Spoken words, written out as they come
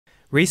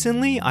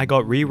Recently, I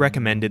got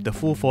re-recommended the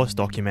Full Force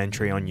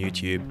documentary on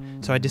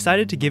YouTube, so I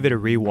decided to give it a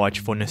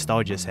re-watch for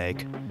nostalgia's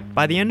sake.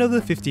 By the end of the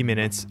 50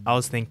 minutes, I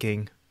was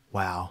thinking,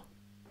 wow,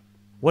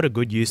 what a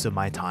good use of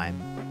my time.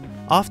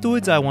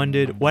 Afterwards, I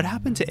wondered what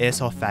happened to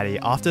Airsoftfatty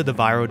after the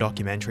viral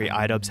documentary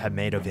iDubbbz had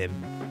made of him.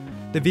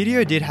 The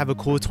video did have a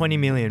cool 20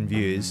 million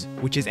views,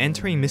 which is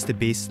entering Mr.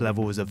 Beast's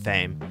levels of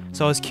fame,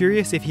 so I was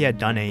curious if he had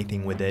done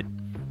anything with it.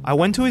 I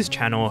went to his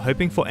channel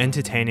hoping for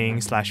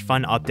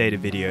entertaining/fun updated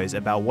videos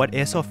about what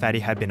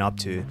Airsoftfatty had been up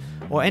to,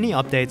 or any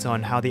updates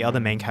on how the other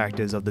main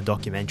characters of the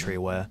documentary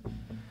were.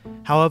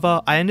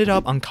 However, I ended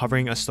up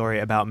uncovering a story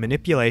about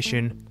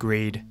manipulation,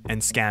 greed,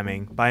 and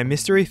scamming by a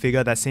mystery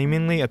figure that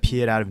seemingly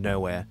appeared out of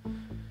nowhere.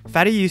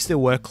 Fatty used to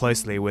work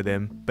closely with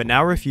him, but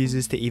now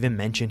refuses to even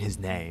mention his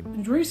name.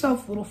 Enjoy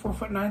yourself, little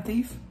 4'9"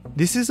 thief.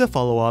 This is a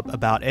follow-up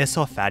about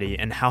Airsoftfatty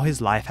and how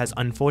his life has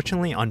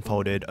unfortunately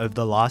unfolded over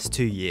the last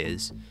 2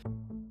 years.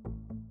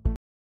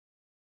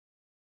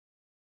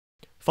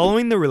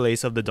 Following the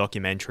release of the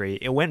documentary,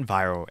 it went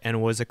viral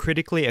and was a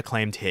critically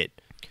acclaimed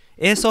hit.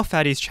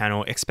 Airsoftfatty's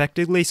channel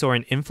expectedly saw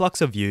an influx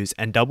of views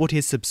and doubled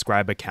his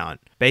subscriber count,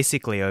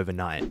 basically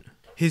overnight.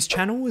 His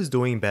channel was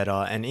doing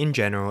better, and in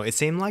general it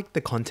seemed like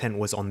the content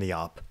was on the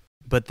up.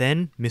 But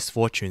then,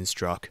 misfortune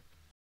struck.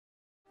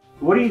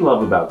 What do you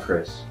love about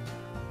Chris?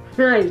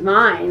 He's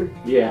mine.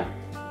 Yeah.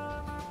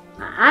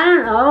 I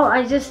don't know,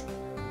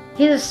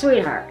 he's a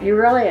sweetheart. He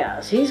really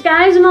is. He's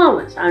got his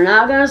moments. I'm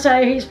not gonna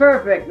say he's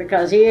perfect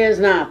because he is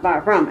not,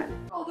 far from it.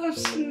 I'll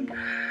listen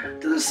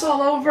to the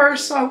solo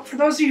verse. So for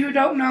those of you who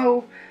don't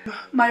know,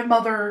 my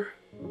mother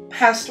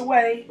passed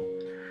away.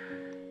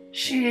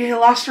 She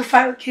lost her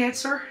fight with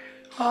cancer.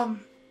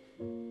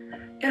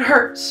 It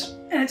hurts,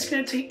 and it's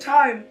gonna take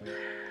time.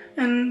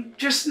 And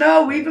just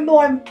know, even though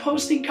I'm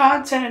posting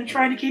content and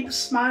trying to keep a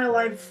smile,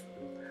 I've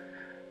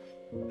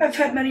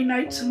had many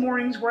nights and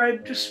mornings where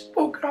I've just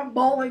woken up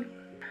bawling.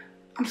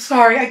 I'm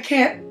sorry, I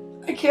can't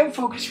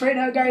focus right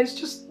now,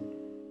 guys.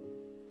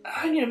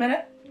 I need a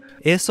minute.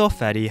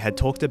 Airsoftfatty had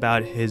talked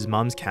about his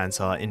mum's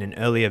cancer in an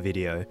earlier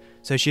video,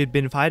 so she had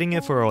been fighting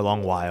it for a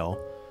long while.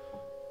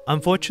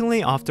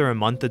 Unfortunately, after a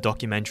month the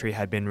documentary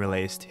had been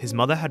released, his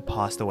mother had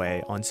passed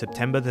away on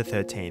September the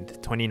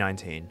 13th,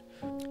 2019.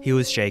 He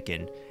was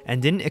shaken,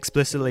 and didn't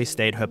explicitly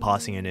state her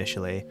passing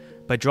initially,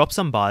 but dropped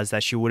some bars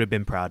that she would have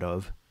been proud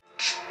of.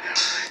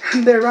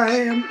 And there I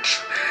am.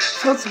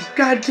 Felt so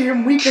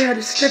goddamn weak I had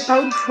to step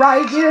out and try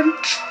again.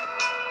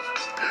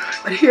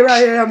 But here I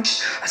am.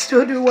 I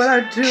still do what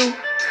I do.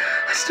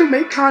 I still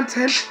make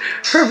content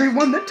for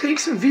everyone that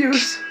takes some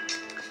views.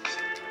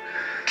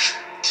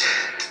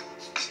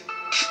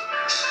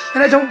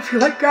 And I don't feel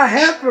like I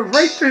have a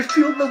right to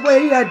feel the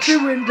way I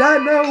do, and I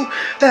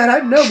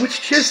know it's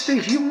just a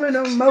human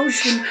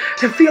emotion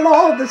to feel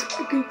all this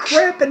fucking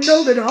crap and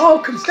know that it all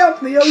comes down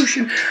from the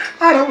ocean.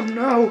 I don't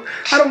know.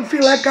 I don't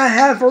feel like I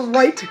have a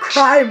right to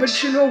cry,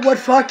 but you know what,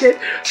 fuck it.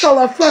 It's all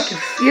I fucking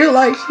feel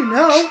like, you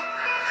know?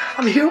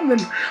 I'm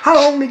human. I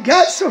only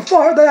got so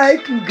far that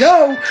I can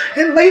go,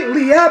 and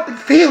lately I've been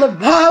feeling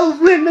my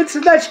limits,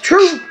 and that's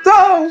true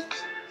though.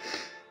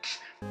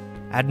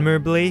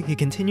 Admirably, he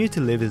continued to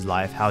live his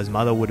life how his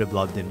mother would have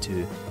loved him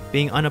to,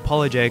 being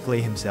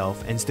unapologetically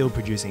himself and still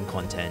producing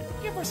content.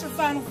 Give her some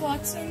final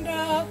thoughts and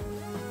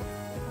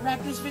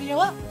wrap this video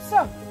up.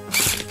 So,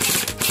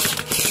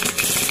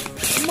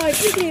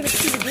 Mike, you gave it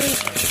to the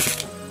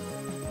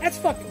green. That's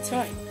fucking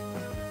tight.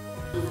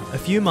 A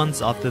few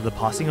months after the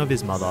passing of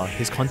his mother,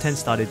 his content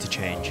started to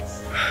change.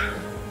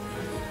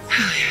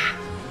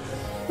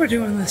 We're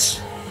doing this.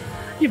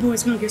 Your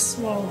boy's gonna get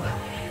swole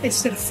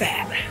instead of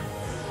fat.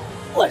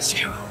 Let's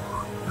go.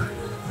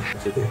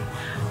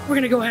 We're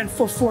gonna go ahead and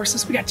full force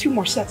this. We got 2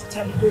 more sets of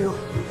 10 to do.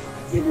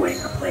 You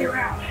ain't gonna play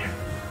around.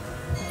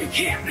 You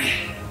can't.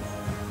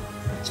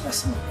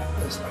 Especially with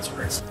those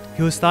buzzwords.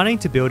 He was starting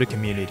to build a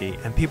community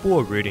and people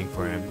were rooting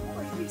for him.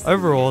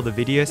 Overall, the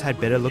videos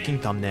had better looking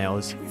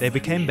thumbnails, they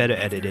became better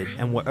edited,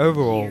 and were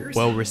overall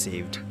well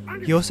received.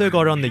 He also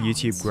got on the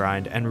YouTube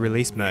grind and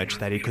released merch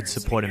that he could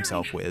support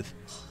himself with.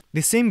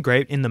 This seemed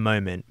great in the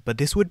moment, but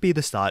this would be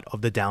the start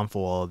of the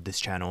downfall of this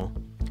channel.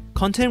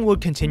 Content would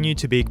continue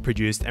to be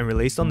produced and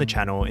released on the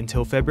channel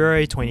until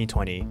February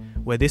 2020,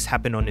 where this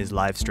happened on his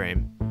live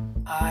stream.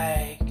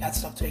 I got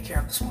stuff to take care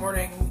of this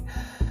morning,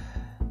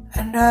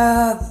 and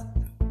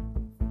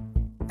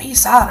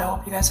peace out. I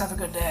hope you guys have a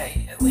good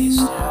day, at least,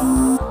 you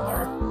know,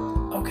 or,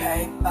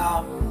 okay,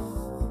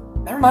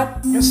 never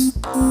mind, just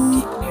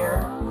keep it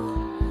here.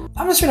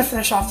 I'm just gonna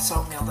finish off this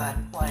oatmeal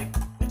then, like,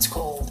 it's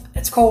cold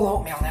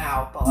oatmeal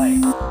now, but like,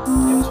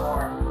 it was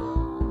warm,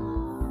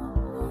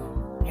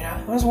 you know,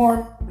 it was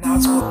warm, now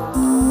it's cold.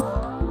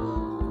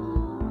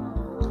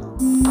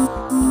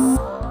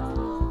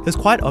 It was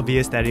quite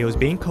obvious that he was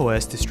being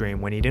coerced to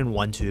stream when he didn't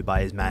want to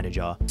by his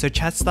manager, so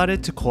chat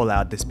started to call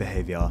out this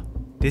behaviour.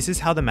 This is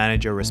how the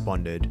manager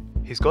responded.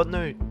 He's got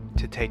no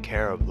to take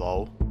care of,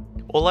 lol.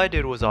 All I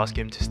did was ask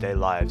him to stay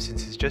live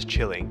since he's just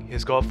chilling.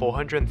 He's got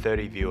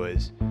 430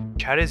 viewers.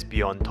 Chat is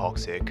beyond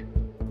toxic.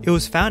 It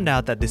was found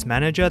out that this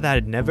manager that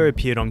had never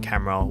appeared on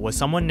camera was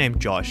someone named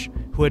Josh,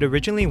 who had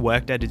originally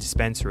worked at a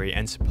dispensary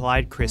and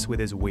supplied Chris with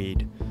his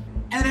weed.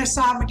 And then I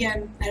saw him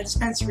again at a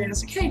dispensary, and I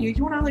was like, hey, dude,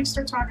 you want to, like,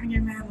 start talking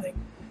again, man? Like,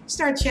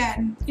 start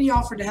chatting. And he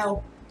offered to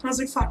help. And I was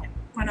like, fuck it,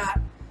 why not?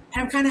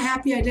 And I'm kind of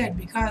happy I did,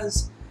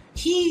 because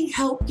he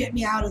helped get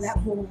me out of that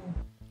hole.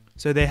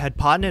 So they had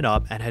partnered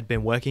up and had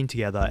been working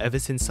together ever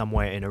since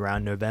somewhere in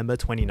around November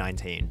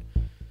 2019.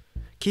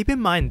 Keep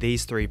in mind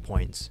these 3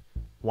 points.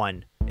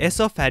 1.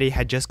 Airsoftfatty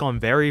had just gone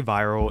very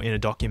viral in a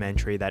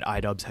documentary that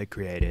iDubbbz had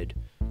created.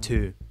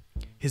 2.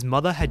 His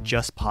mother had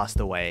just passed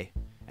away.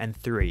 And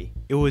 3.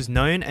 It was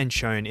known and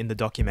shown in the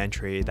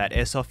documentary that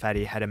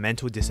Airsoftfatty had a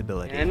mental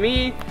disability. And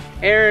me,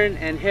 Aaron,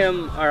 and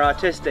him are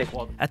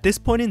autistic. At this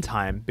point in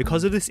time,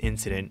 because of this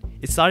incident,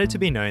 it started to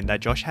be known that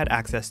Josh had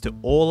access to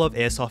all of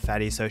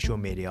Airsoftfatty's social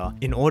media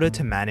in order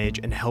to manage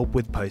and help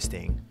with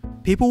posting.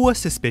 People were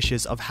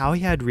suspicious of how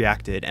he had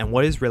reacted and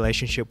what his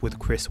relationship with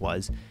Chris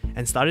was,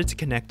 and started to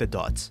connect the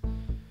dots.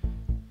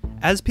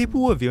 As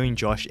people were viewing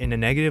Josh in a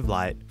negative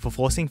light for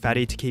forcing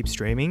Fatty to keep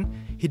streaming,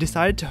 he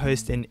decided to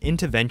host an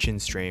intervention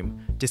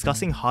stream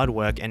discussing hard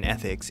work and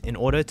ethics in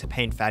order to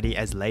paint Fatty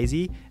as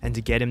lazy and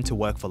to get him to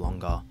work for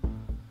longer.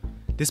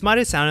 This might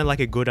have sounded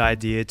like a good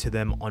idea to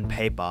them on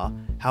paper,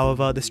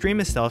 however, the stream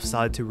itself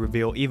started to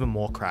reveal even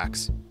more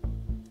cracks.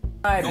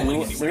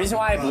 The reason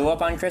why I blew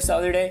up on Chris the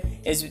other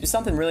day is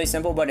something really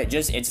simple, but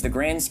it's the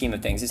grand scheme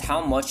of things, is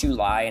how much you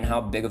lie and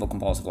how big of a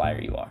compulsive liar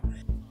you are.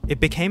 It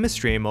became a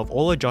stream of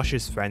all of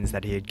Josh's friends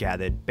that he had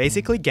gathered,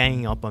 basically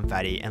ganging up on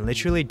Fatty and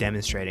literally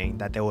demonstrating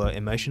that they were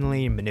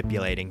emotionally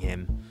manipulating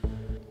him.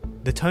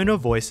 The tone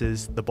of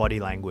voices, the body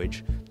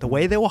language, the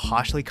way they were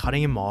harshly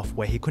cutting him off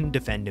where he couldn't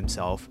defend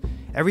himself,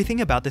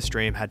 everything about the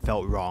stream had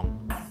felt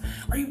wrong.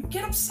 Or you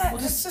get upset.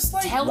 Well, it's just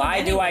like,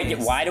 why do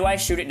I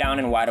shoot it down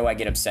and why do I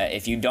get upset?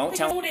 If you don't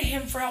tell me to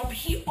him for help,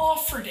 he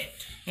offered it.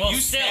 Well, you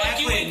said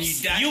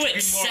you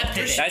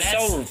accepted it. That's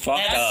so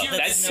fucked up.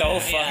 That's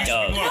so fucked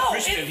up. No,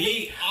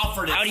 he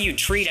offered it. How do you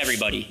treat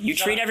everybody? You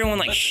treat everyone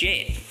like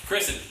shit.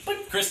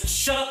 Chris,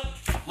 shut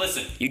up.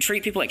 Listen. You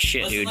treat people like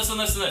shit, dude.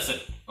 Listen.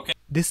 Okay.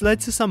 This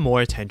led to some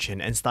more attention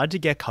and started to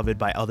get covered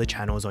by other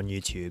channels on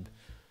YouTube.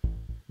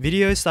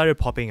 Videos started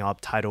popping up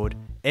titled,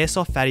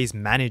 Airsoftfatty's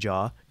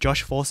manager,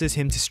 Josh forces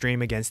him to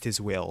stream against his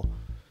will.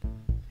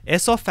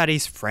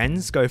 Airsoftfatty's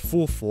friends go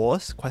full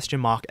force, ?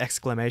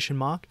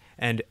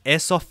 And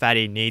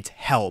Airsoftfatty needs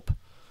help.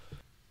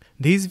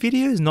 These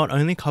videos not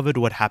only covered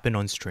what happened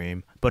on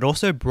stream, but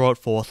also brought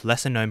forth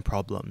lesser known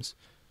problems.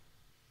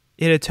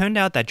 It had turned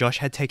out that Josh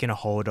had taken a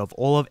hold of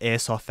all of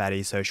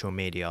Airsoftfatty's social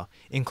media,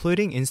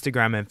 including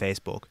Instagram and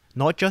Facebook,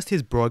 not just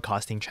his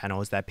broadcasting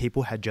channels that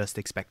people had just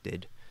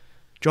expected.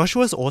 Josh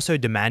was also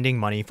demanding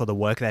money for the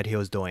work that he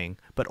was doing,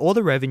 but all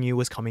the revenue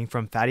was coming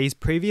from Fatty's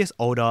previous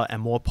older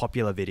and more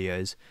popular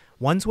videos,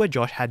 ones where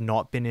Josh had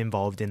not been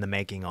involved in the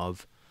making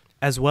of,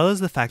 as well as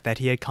the fact that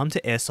he had come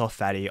to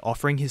Airsoftfatty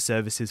offering his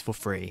services for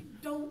free.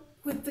 Don't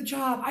quit the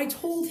job. I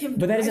told him.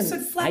 But that I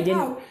said flat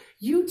out,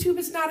 YouTube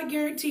is not a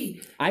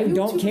guarantee. I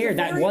don't care.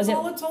 That wasn't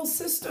a volatile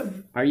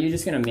system. Are you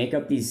just gonna make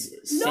up these?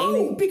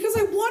 No, because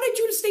I wanted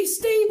you to stay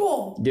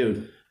stable,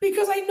 dude.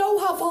 Because I know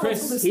how volatile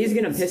this is. He's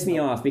gonna piss me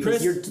off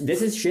because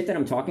this is shit that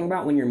I'm talking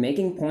about when you're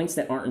making points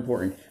that aren't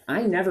important.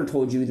 I never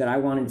told you that I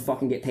wanted to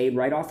fucking get paid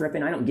right off rip,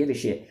 and I don't give a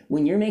shit.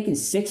 When you're making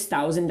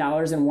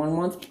 $6,000 in 1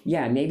 month,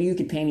 yeah, maybe you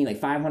could pay me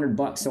like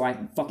 $500 so I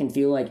fucking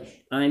feel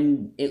like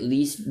I'm at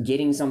least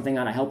getting something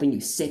out of helping you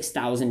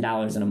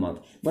 $6,000 in a month.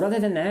 But other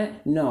than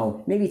that,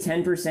 no. Maybe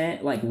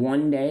 10% like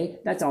one day.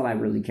 That's all I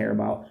really care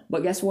about.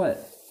 But guess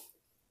what?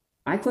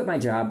 I quit my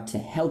job to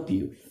help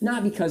you,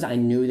 not because I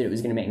knew that it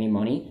was going to make me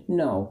money.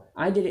 No,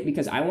 I did it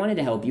because I wanted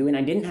to help you and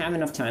I didn't have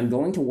enough time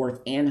going to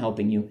work and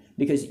helping you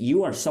because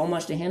you are so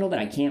much to handle that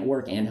I can't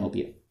work and help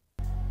you.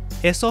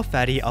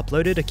 Airsoftfatty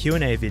uploaded a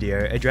Q&A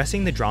video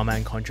addressing the drama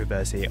and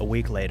controversy a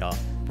week later,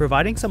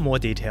 providing some more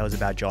details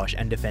about Josh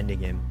and defending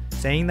him,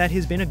 saying that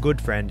he's been a good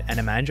friend and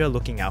a manager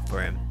looking out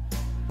for him.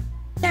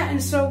 Yeah,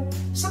 and so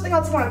something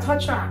else I want to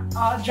touch on.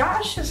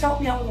 Josh has helped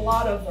me out with a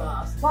lot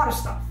of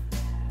stuff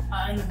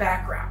in the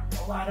background.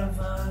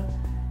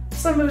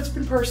 Some of it's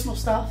been personal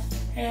stuff,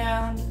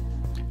 and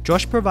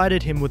Josh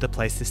provided him with a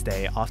place to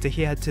stay after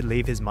he had to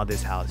leave his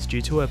mother's house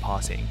due to her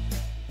passing.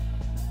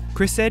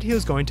 Chris said he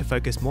was going to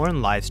focus more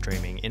on live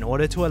streaming in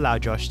order to allow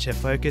Josh to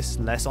focus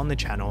less on the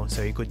channel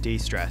so he could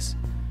de-stress.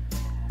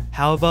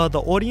 However,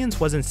 the audience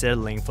wasn't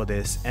settling for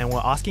this and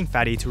were asking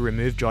Fatty to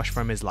remove Josh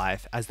from his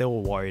life as they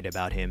were worried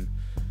about him.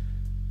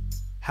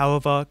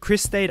 However,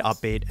 Chris stayed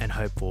upbeat and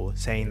hopeful,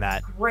 saying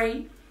that,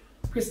 great,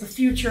 because the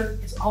future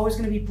is always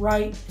going to be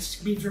bright. It's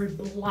going to be very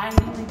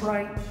blindingly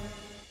bright.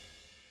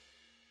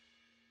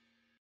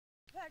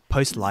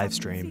 Post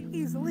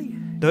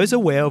livestream. Those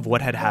aware of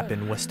what had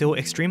happened were still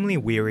extremely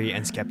weary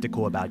and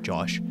skeptical about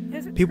Josh.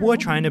 People were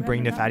trying to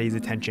bring the Fatty's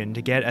attention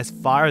to get as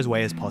far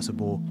away as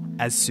possible,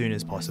 as soon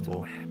as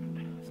possible.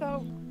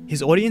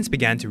 His audience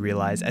began to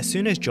realize as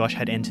soon as Josh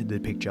had entered the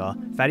picture,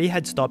 Fatty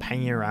had stopped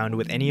hanging around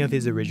with any of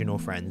his original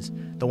friends,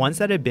 the ones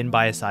that had been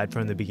by his side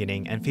from the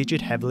beginning and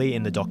featured heavily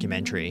in the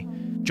documentary.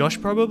 Josh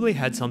probably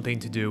had something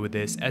to do with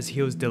this as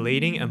he was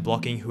deleting and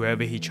blocking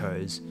whoever he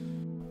chose.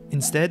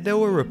 Instead, they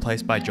were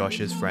replaced by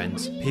Josh's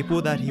friends,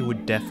 people that he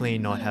would definitely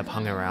not have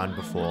hung around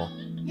before.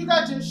 You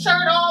got your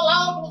shirt all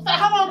out.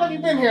 How long have you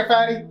been here,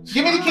 Fatty?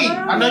 Give me the key.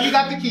 I know you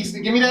got the keys.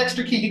 Give me the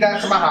extra key you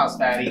got to my house,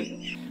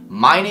 Fatty.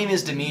 My name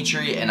is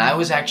Dimitri, and I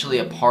was actually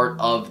a part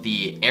of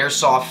the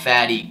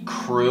Airsoftfatty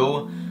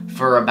crew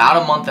for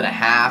about a month and a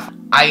half.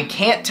 I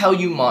can't tell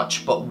you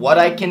much, but what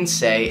I can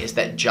say is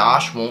that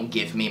Josh won't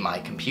give me my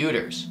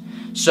computers.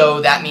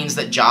 So that means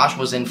that Josh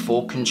was in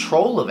full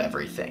control of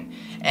everything.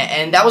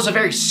 And that was a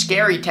very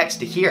scary text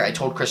to hear. I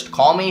told Chris to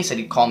call me. He said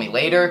he'd call me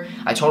later.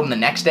 I told him the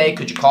next day,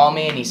 could you call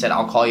me? And he said,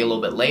 I'll call you a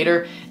little bit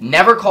later.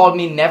 Never called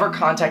me, never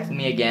contacted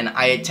me again.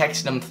 I had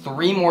texted him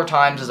 3 more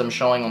times as I'm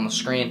showing on the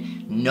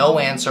screen. No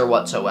answer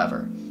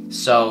whatsoever.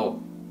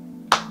 So,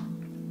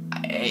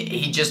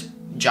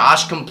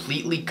 Josh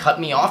completely cut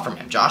me off from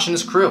him. Josh and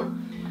his crew.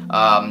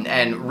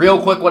 And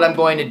real quick, what I'm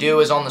going to do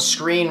is on the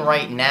screen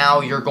right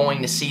now, you're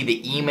going to see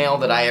the email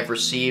that I have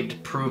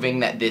received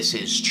proving that this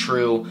is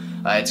true.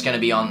 It's going to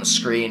be on the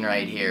screen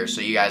right here,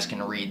 so you guys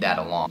can read that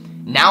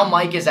along. Now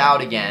Mike is out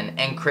again,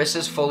 and Chris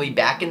is fully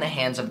back in the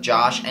hands of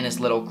Josh and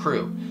his little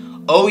crew.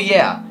 Oh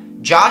yeah,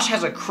 Josh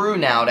has a crew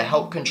now to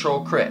help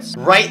control Chris.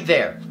 Right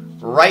there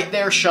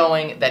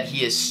showing that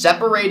he is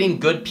separating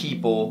good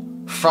people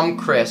from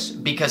Chris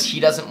because he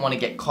doesn't want to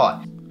get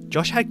caught.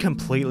 Josh had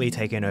completely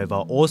taken over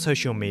all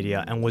social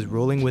media and was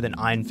ruling with an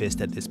iron fist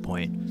at this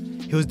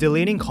point. He was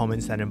deleting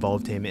comments that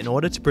involved him in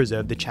order to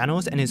preserve the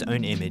channels and his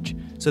own image,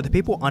 so the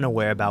people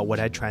unaware about what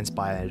had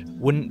transpired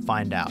wouldn't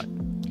find out.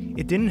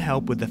 It didn't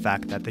help with the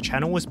fact that the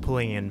channel was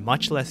pulling in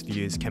much less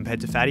views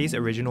compared to Fatty's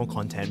original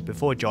content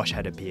before Josh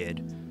had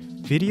appeared.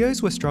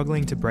 Videos were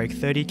struggling to break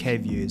 30k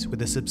views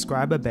with a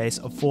subscriber base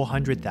of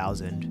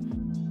 400,000.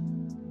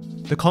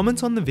 The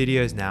comments on the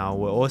videos now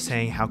were all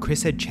saying how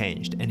Chris had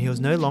changed and he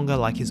was no longer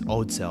like his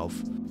old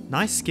self.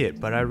 Nice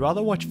skit, but I'd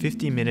rather watch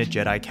 50-minute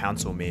Jedi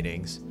Council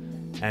meetings.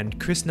 And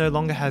Chris no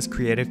longer has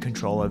creative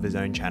control of his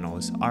own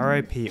channels,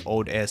 RIP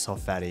old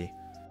Airsoftfatty.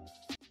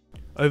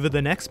 Over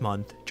the next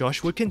month,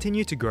 Josh would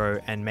continue to grow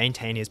and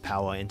maintain his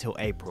power until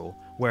April,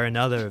 where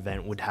another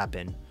event would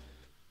happen.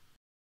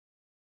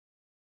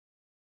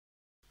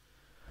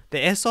 The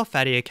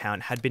Airsoftfatty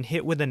account had been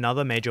hit with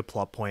another major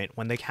plot point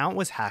when the account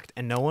was hacked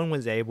and no one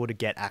was able to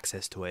get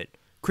access to it.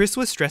 Chris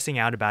was stressing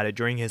out about it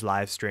during his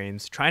live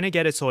streams, trying to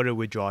get it sorted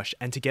with Josh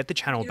and to get the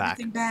channel back.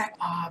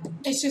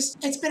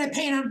 It's been a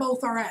pain on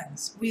both our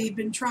ends. We've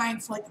been trying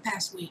for like the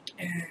past week,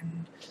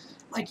 and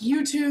like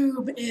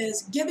YouTube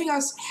is giving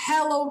us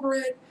hell over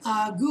it,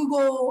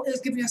 Google is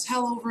giving us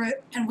hell over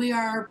it, and we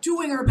are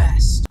doing our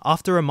best.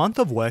 After a month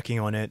of working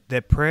on it, their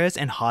prayers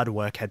and hard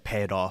work had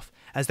paid off,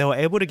 as they were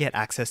able to get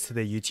access to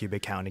their YouTube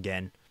account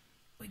again.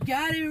 We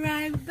got it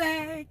right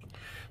back.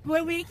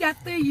 Boy, we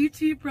got the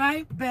YouTube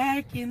right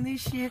back in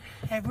this shit,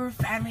 and we're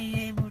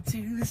finally able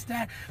to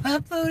start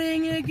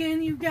uploading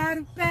again. You got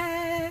it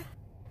back.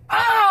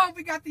 Oh,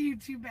 we got the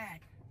YouTube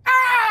back.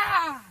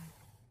 Ah!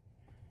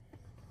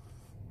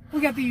 We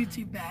got the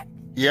YouTube back.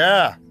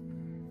 Yeah.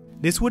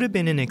 This would have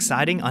been an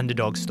exciting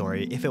underdog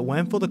story if it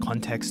weren't for the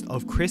context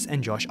of Chris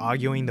and Josh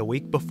arguing the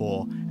week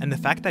before and the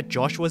fact that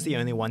Josh was the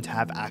only one to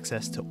have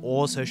access to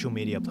all social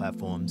media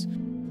platforms.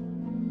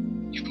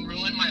 You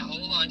ruined my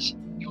whole lunch.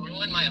 You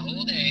ruined my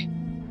whole day.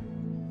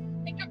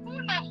 You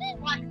ruined my whole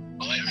life.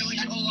 Oh, I ruined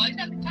your whole life?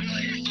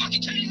 You're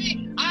fucking kidding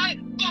me? I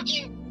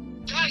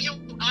fucking got you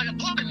an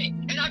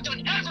apartment, and I've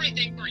done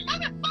everything for you.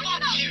 Fuck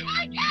you.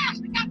 Yes,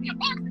 we got the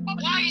apartment.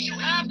 Why do you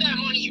have that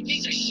money, you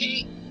piece of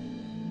shit?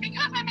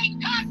 Because I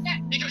make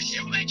content. Because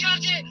you make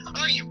content?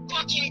 Are you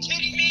fucking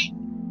kidding me?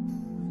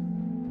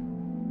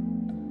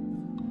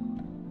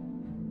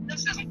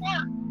 This doesn't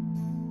work.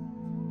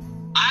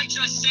 I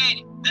just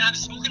said that I'm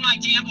smoking my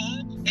damn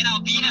hole and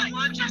I'll be at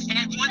lunch at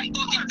 1:30.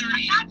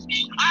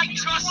 I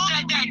just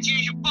said that to you,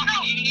 you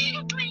fucking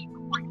idiot.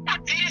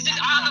 It isn't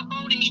on the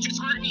phone and you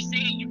just heard me say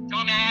it, you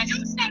dumbass.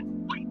 You said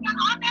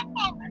on that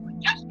phone.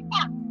 Yes, you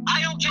are.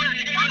 I don't care.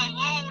 You're going to be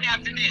alone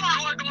after this.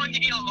 You are going to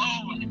be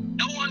alone.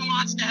 No one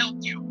wants to help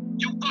you.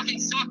 You fucking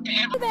suck to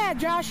everyone. Bad,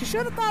 Josh. You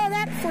should have thought of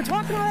that before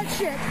talking all that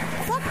shit.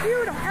 Fuck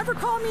you. Don't ever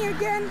call me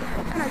again.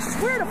 And I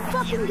swear to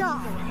fucking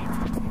God.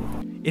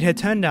 It had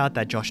turned out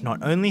that Josh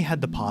not only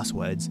had the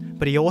passwords,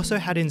 but he also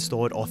had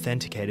installed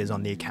authenticators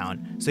on the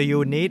account, so you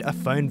would need a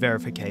phone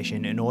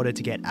verification in order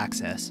to get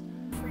access.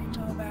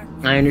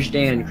 I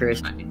understand,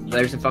 Chris.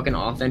 There's a fucking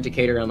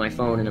authenticator on my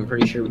phone, and I'm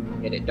pretty sure we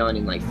can get it done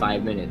in like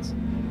 5 minutes.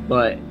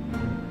 But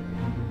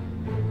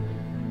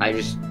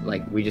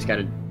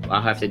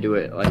I'll have to do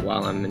it like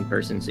while I'm in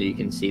person, so you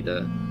can see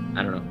the.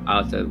 I don't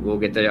know. We'll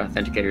get the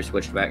authenticator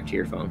switched back to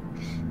your phone.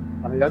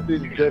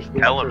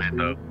 Element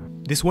though.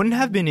 This wouldn't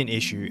have been an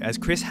issue as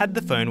Chris had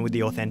the phone with the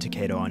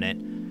authenticator on it.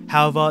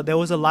 However, there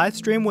was a live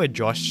stream where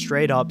Josh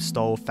straight up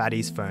stole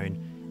Fatty's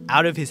phone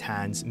out of his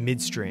hands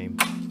mid-stream.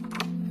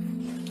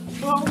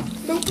 No,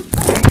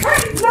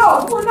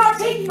 we're not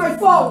taking my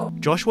phone!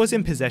 Josh was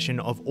in possession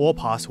of all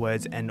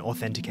passwords and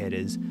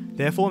authenticators,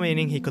 therefore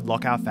meaning he could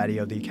lock out Fatty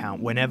of the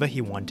account whenever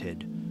he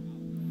wanted.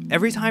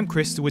 Every time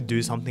Chris would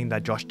do something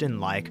that Josh didn't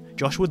like,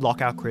 Josh would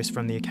lock out Chris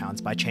from the accounts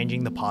by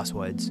changing the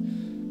passwords,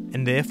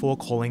 and therefore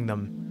calling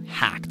them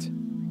hacked.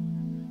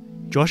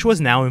 Josh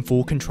was now in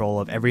full control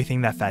of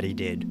everything that Fatty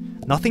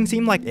did. Nothing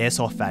seemed like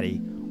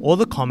Airsoftfatty. All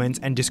the comments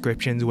and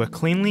descriptions were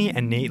cleanly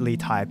and neatly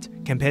typed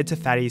compared to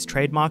Fatty's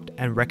trademarked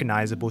and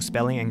recognizable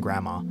spelling and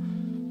grammar.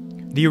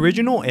 The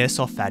original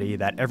Airsoftfatty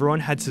that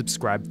everyone had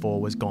subscribed for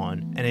was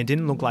gone, and it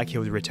didn't look like he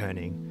was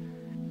returning.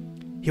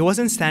 He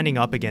wasn't standing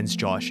up against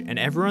Josh, and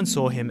everyone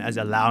saw him as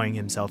allowing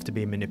himself to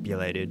be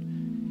manipulated.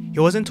 He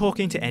wasn't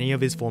talking to any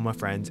of his former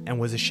friends and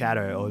was a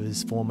shadow of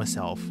his former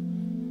self.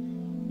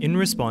 In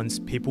response,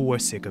 people were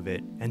sick of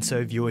it, and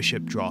so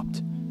viewership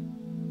dropped.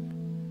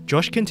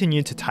 Josh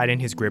continued to tighten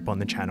his grip on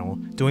the channel,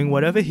 doing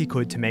whatever he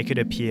could to make it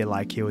appear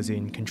like he was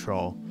in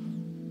control.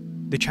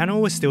 The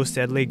channel was still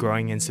steadily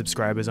growing in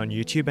subscribers on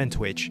YouTube and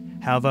Twitch,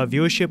 however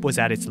viewership was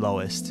at its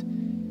lowest.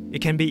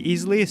 It can be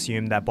easily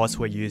assumed that bots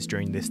were used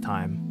during this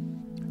time.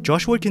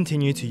 Josh would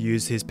continue to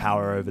use his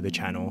power over the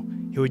channel.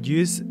 He would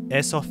use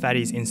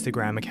Airsoftfatty's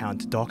Instagram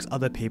account to dox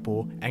other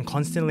people and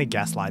constantly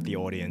gaslight the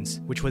audience,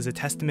 which was a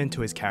testament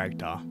to his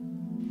character.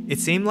 It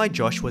seemed like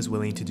Josh was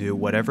willing to do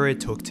whatever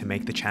it took to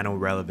make the channel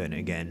relevant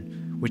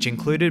again, which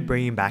included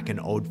bringing back an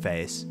old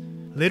face.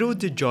 Little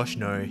did Josh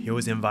know he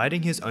was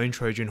inviting his own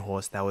Trojan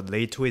horse that would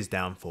lead to his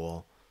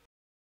downfall.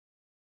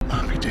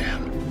 I'll be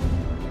damned.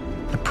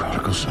 The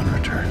prodigal son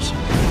returns.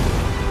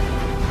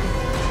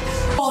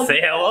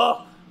 Say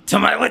hello to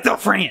my little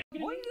friend.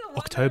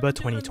 October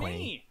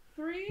 2020.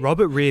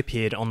 Robert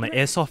reappeared on the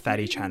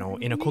Airsoftfatty channel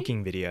in a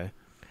cooking video.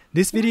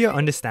 This video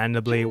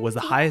understandably was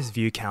the highest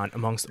view count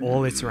amongst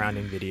all its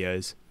surrounding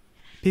videos.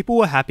 People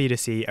were happy to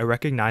see a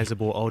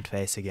recognizable old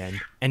face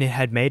again, and it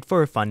had made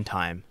for a fun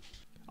time.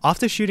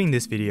 After shooting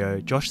this video,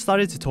 Josh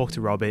started to talk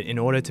to Robert in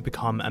order to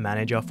become a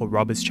manager for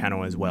Robert's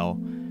channel as well.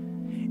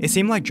 It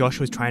seemed like Josh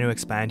was trying to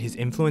expand his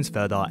influence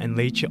further and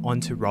leech it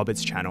onto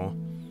Robert's channel.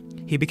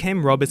 He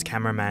became Robert's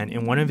cameraman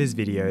in one of his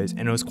videos,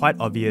 and it was quite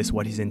obvious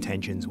what his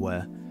intentions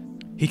were.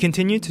 He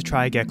continued to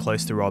try to get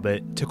close to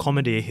Robert to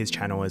commandeer his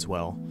channel as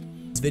well.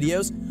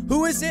 Videos.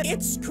 Who is it?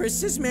 It's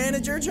Chris's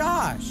manager,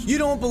 Josh. You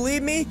don't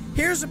believe me?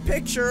 Here's a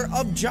picture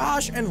of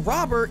Josh and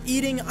Robert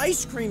eating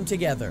ice cream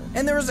together.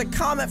 And there was a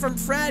comment from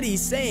Fratty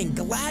saying,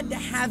 glad to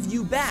have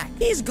you back.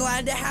 He's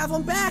glad to have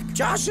him back.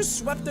 Josh has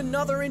swept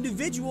another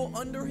individual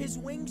under his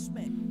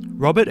wingspan.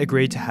 Robert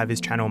agreed to have his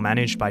channel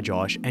managed by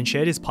Josh and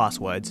shared his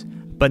passwords,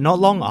 but not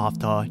long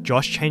after,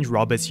 Josh changed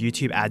Robert's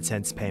YouTube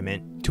AdSense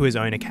payment to his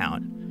own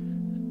account.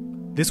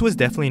 This was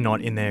definitely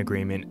not in their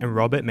agreement, and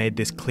Robert made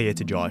this clear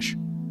to Josh.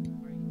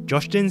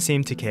 Josh didn't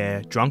seem to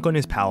care, drunk on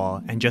his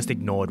power, and just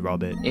ignored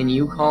Robert. And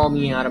you call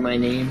me out of my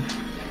name?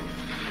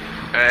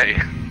 Hey.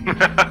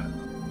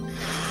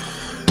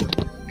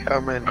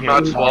 Come in I'm here.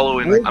 not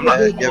swallowing. I'm not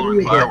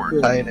swallowing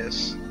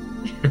fireworks.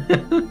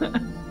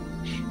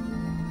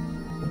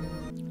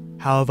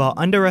 However,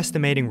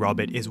 underestimating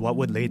Robert is what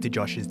would lead to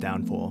Josh's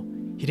downfall.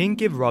 He didn't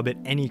give Robert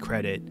any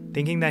credit,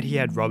 thinking that he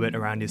had Robert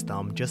around his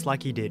thumb just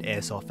like he did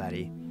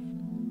Airsoftfatty.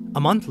 A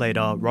month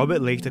later,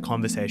 Robert leaked a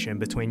conversation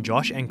between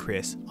Josh and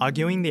Chris,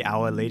 arguing the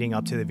hour leading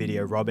up to the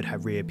video Robert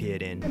had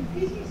reappeared in. And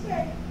he's gonna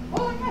say,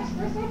 oh yes,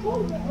 Chris, I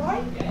told him that,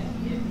 right? Yes,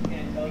 he is.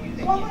 And tell you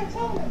So I'm gonna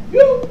tell him,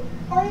 you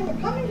are either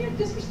coming here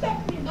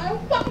disrespecting me, and I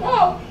don't fucking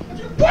know, I'm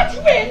gonna put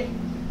you in!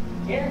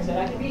 Aaron said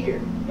I could be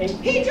here. And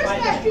He just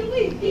asked you to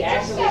leave. He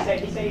actually said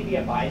he'd be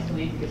advised to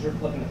leave because you're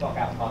flipping the fuck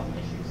out and causing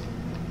issues.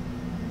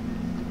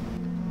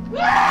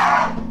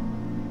 Ah!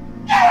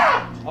 Get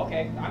out!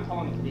 Okay, I'm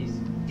calling the police.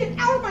 Get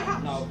out of my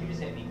house! No, you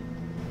just hit me.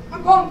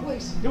 I'm calling the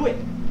police. Do it.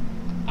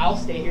 I'll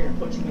stay here and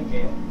put you in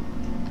jail.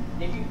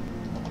 If you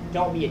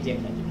don't be a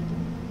dickhead to me.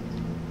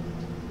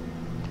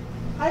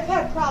 I've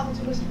had problems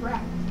with Mr.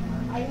 Brack.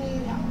 I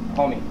need help.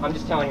 Homie, I'm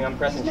just telling you, I'm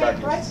pressing He's made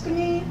charges. threats to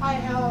me. I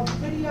have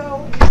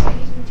video, and he's saying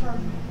he's going to charge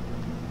me.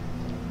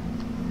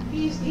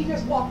 He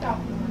just walked out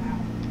the door now.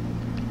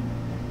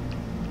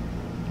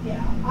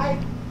 Yeah,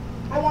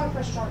 I want to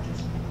press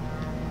charges.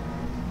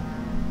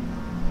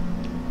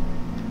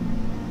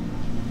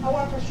 I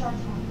want to press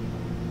charges on him.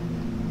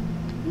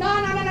 No.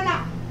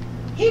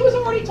 He was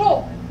already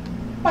told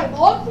by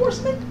law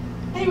enforcement,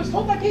 and he was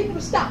told by people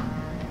to stop.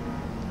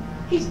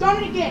 He's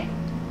done it again.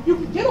 You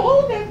can get a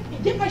hold of him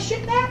and get my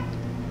shit back,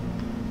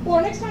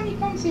 or next time he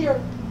comes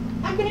here,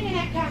 I'm going to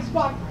enact Cat's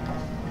spot.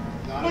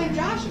 And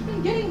Josh has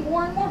been getting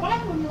more and more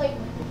violent with me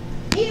lately.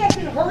 He has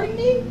been hurting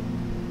me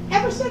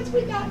ever since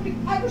we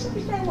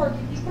started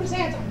working. He's put his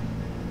hands on me.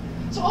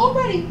 So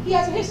already he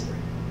has a history.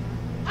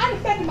 I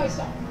defended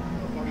myself.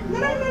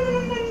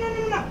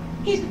 No.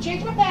 He's been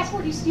changing my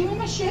password. He's stealing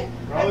my shit.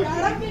 I got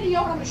it on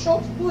video, and I'm going to show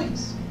it to the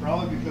police.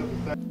 Probably because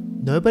of that.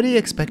 Nobody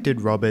expected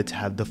Robert to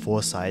have the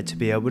foresight to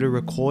be able to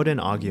record an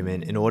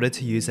argument in order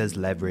to use as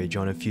leverage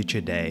on a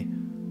future day.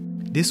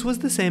 This was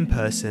the same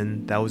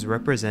person that was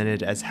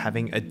represented as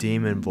having a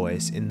demon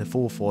voice in the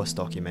Full Force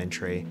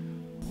documentary.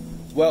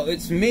 Well,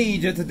 it's me,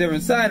 just a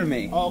different side of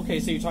me. Oh, okay,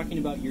 so you're talking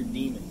about your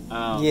demon.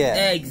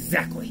 Yeah.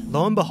 Exactly.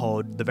 Lo and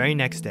behold, the very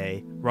next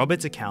day,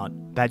 Robert's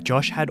account, that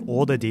Josh had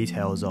all the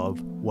details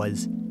of,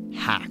 was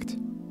hacked.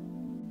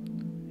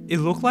 It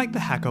looked like the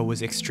hacker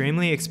was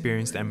extremely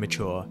experienced and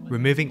mature,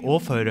 removing all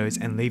photos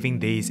and leaving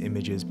these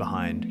images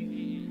behind.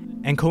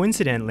 And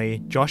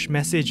coincidentally, Josh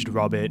messaged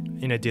Robert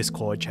in a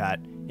Discord chat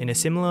in a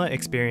similar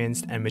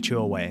experienced and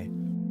mature way.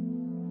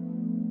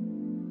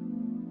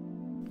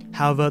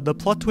 However, the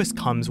plot twist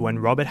comes when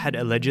Robert had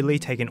allegedly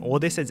taken all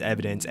this as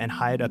evidence and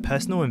hired a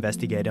personal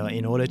investigator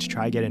in order to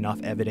try get enough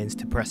evidence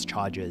to press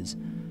charges.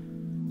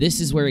 This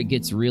is where it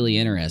gets really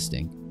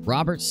interesting.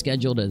 Robert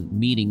scheduled a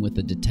meeting with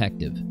the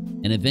detective,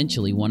 and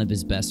eventually one of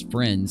his best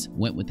friends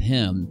went with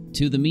him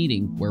to the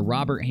meeting where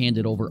Robert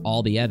handed over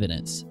all the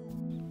evidence.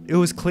 It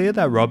was clear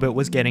that Robert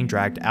was getting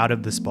dragged out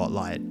of the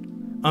spotlight.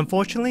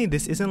 Unfortunately,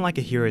 this isn't like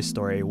a hero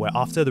story where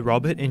after the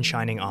Robert in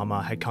shining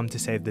armor had come to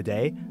save the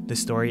day, the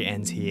story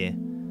ends here.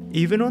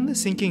 Even on the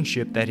sinking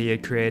ship that he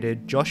had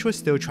created, Josh was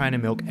still trying to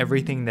milk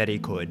everything that he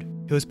could.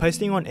 He was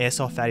posting on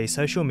Airsoftfatty's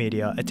social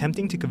media,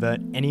 attempting to convert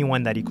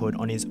anyone that he could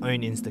on his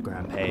own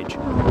Instagram page.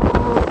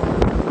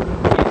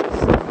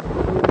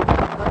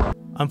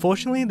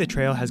 Unfortunately, the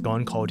trail has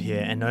gone cold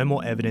here and no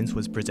more evidence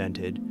was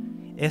presented.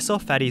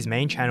 Airsoftfatty's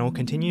main channel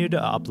continued to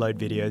upload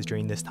videos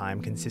during this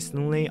time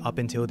consistently up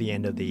until the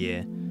end of the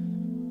year.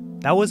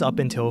 That was up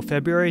until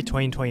February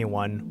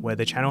 2021, where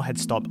the channel had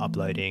stopped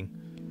uploading.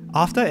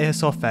 After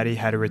Airsoftfatty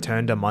had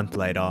returned a month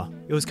later,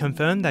 it was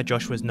confirmed that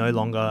Josh was no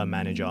longer a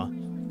manager.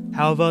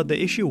 However,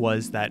 the issue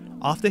was that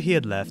after he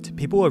had left,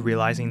 people were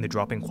realizing the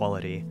drop in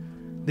quality.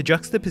 The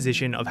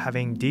juxtaposition of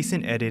having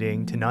decent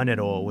editing to none at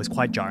all was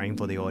quite jarring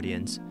for the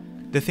audience.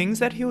 The things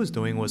that he was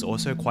doing was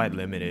also quite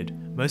limited.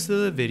 Most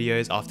of the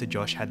videos after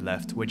Josh had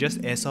left were just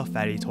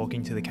Airsoftfatty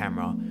talking to the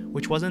camera,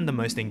 which wasn't the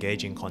most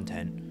engaging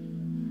content.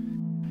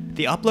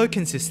 The upload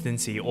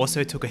consistency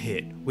also took a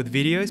hit, with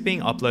videos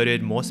being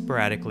uploaded more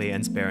sporadically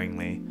and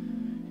sparingly.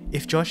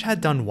 If Josh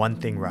had done one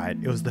thing right,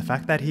 it was the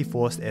fact that he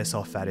forced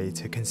Airsoftfatty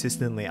to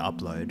consistently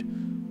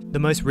upload. The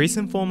most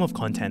recent form of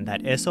content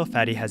that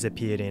Airsoftfatty has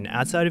appeared in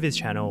outside of his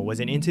channel was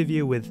an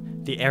interview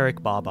with the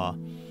Eric Barber.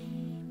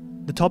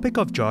 The topic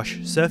of Josh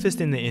surfaced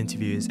in the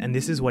interviews, and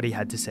this is what he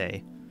had to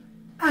say.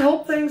 I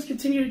hope things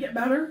continue to get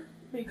better,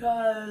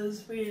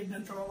 because we've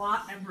been through a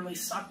lot and really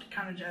sucked to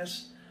kind of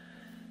just,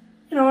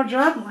 a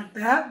job like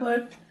that,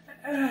 but,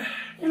 I'm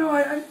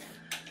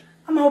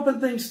hoping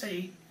things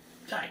stay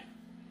tight,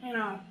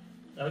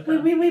 Okay.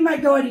 We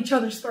might go at each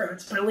other's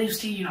throats, but at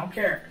least he,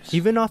 cares.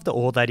 Even after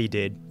all that he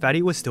did,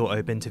 Fatty was still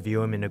open to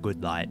view him in a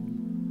good light.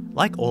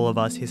 Like all of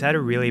us, he's had a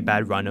really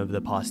bad run over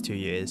the past 2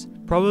 years,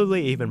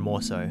 probably even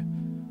more so.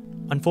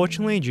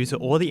 Unfortunately, due to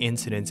all the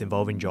incidents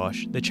involving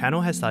Josh, the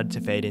channel has started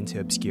to fade into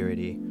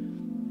obscurity.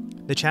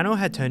 The channel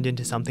had turned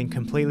into something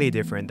completely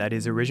different that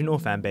his original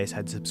fanbase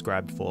had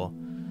subscribed for.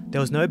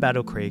 There was no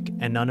Battle Creek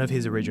and none of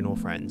his original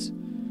friends.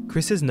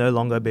 Chris has no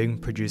longer been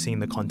producing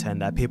the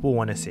content that people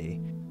want to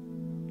see.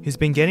 He's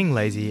been getting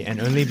lazy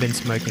and only been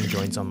smoking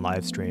joints on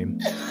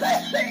livestream.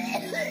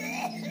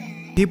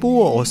 People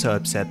were also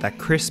upset that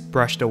Chris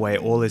brushed away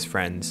all his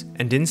friends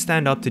and didn't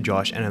stand up to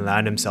Josh and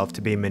allowed himself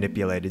to be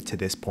manipulated to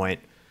this point.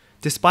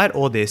 Despite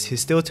all this, he's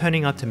still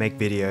turning up to make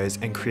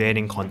videos and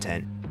creating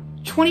content.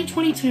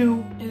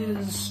 2022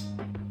 is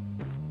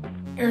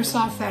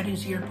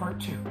Airsoftfatty's year part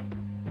 2.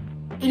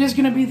 It is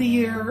going to be the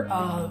year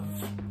of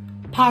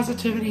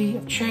positivity,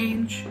 of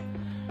change.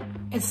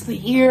 It's the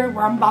year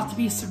where I'm about to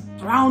be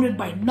surrounded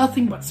by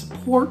nothing but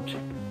support,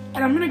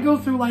 and I'm going to go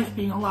through life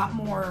being a lot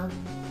more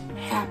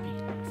happy.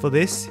 For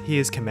this, he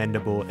is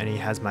commendable and he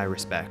has my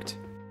respect.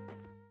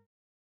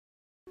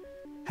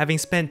 Having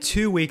spent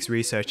 2 weeks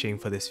researching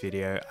for this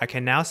video, I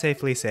can now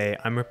safely say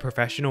I'm a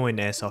professional in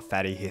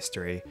Airsoftfatty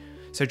history,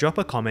 so drop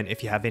a comment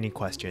if you have any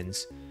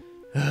questions.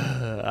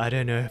 I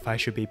don't know if I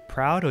should be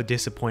proud or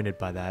disappointed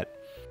by that.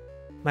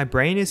 My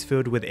brain is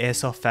filled with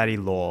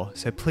Airsoftfatty lore,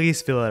 so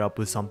please fill it up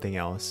with something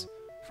else.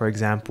 For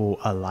example,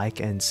 a like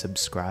and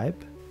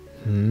subscribe?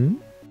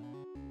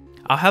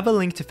 I'll have a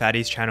link to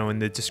Fatty's channel in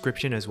the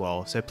description as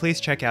well, so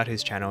please check out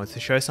his channel to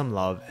show some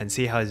love and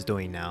see how he's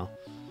doing now.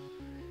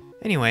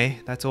 Anyway,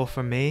 that's all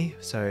from me,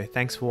 so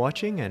thanks for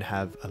watching and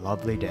have a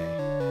lovely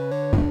day.